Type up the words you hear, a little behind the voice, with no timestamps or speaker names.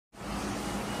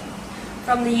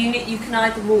From the unit you can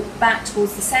either walk back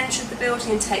towards the centre of the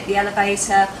building and take the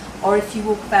elevator, or if you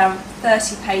walk about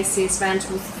 30 paces round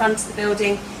towards the front of the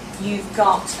building, you've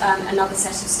got another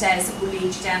set of stairs that will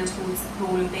lead you down towards the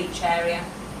pool and beach area.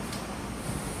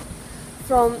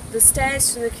 From the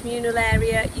stairs from the communal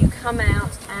area you come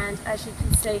out, and as you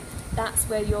can see, that's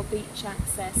where your beach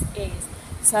access is.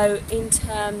 So in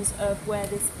terms of where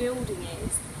this building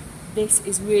is, this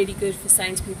is really good for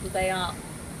saying to people they are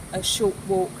a short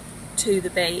walk to the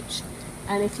beach.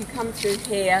 And if you come through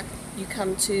here, you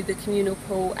come to the communal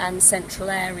pool and central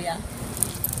area.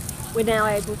 We're now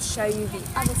able to show you the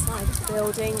other side of the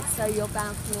building. So your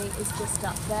balcony is just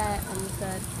up there on the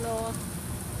 3rd floor.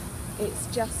 It's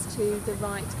just to the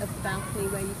right of the balcony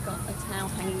where you've got a towel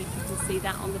hanging, if you can see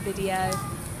that on the video.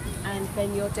 And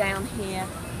then you're down here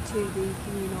to the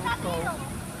communal pool.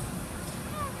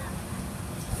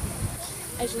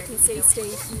 As you can see,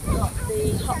 Steve, you've got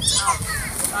the hot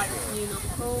tub by the communal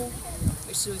pool,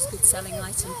 which is always a good selling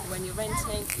item for when you're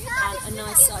renting, and a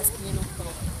nice sized communal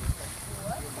pool.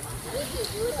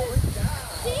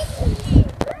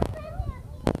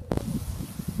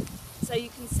 So you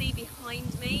can see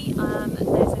behind me,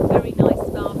 there's a very nice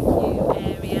barbecue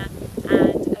area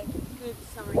and a good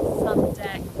sized sun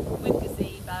deck with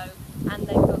gazebo, and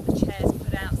they've got the chairs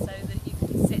put out so that you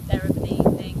can sit there of an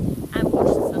evening and watch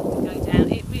the sun to go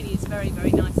down. It really is very,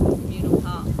 very nice little communal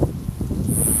park.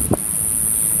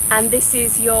 And this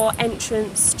is your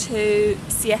entrance to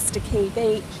Siesta Key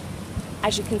Beach.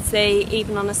 As you can see,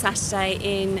 even on a Saturday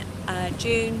in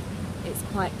June, it's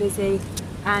quite busy.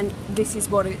 And this is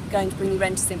what it's going to bring you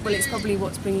renters in. Well, it's probably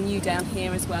what's bringing you down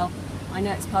here as well. I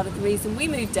know it's part of the reason we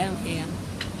moved down here.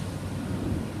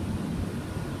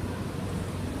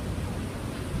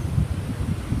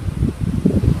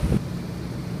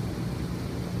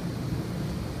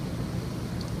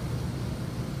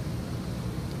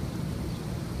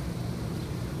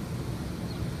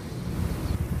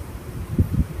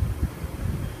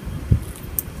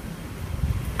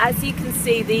 As you can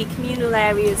see, the communal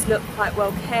areas look quite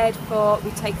well cared for.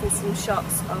 We've taken some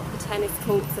shots of the tennis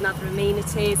courts and other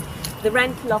amenities. The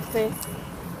rental office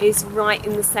is right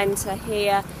in the centre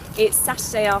here. It's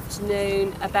Saturday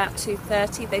afternoon, about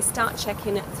 2:30. They start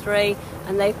check-in at 3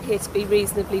 and they appear to be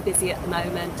reasonably busy at the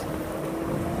moment.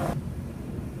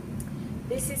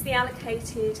 This is the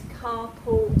allocated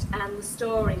carport and the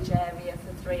storage area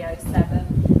for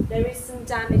 307. There is some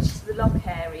damage to the lock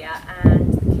area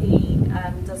and the key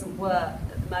doesn't work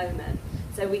at the moment,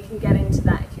 so we can get into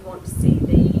that if you want to see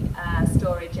the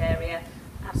storage area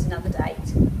at another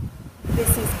date.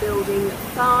 This is building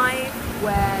 5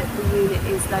 where the unit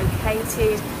is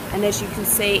located, and as you can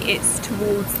see it's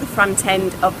towards the front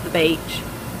end of the beach.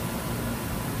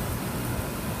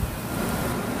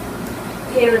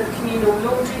 Here are the communal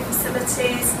laundry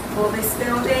facilities for this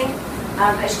building.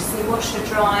 As you see, washer,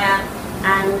 dryer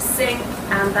and sink,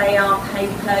 and they are pay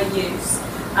per use.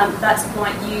 That's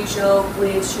quite usual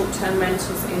with short-term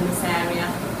rentals in this area.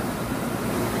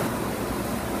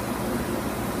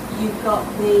 You've got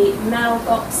the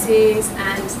mailboxes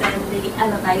and then the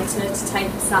elevator to take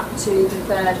us up to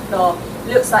the 3rd floor.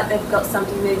 Looks like they've got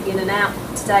somebody moving in and out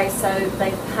today, so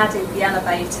they've padded the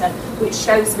elevator, which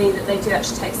shows me that they do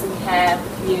actually take some care of the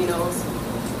communals.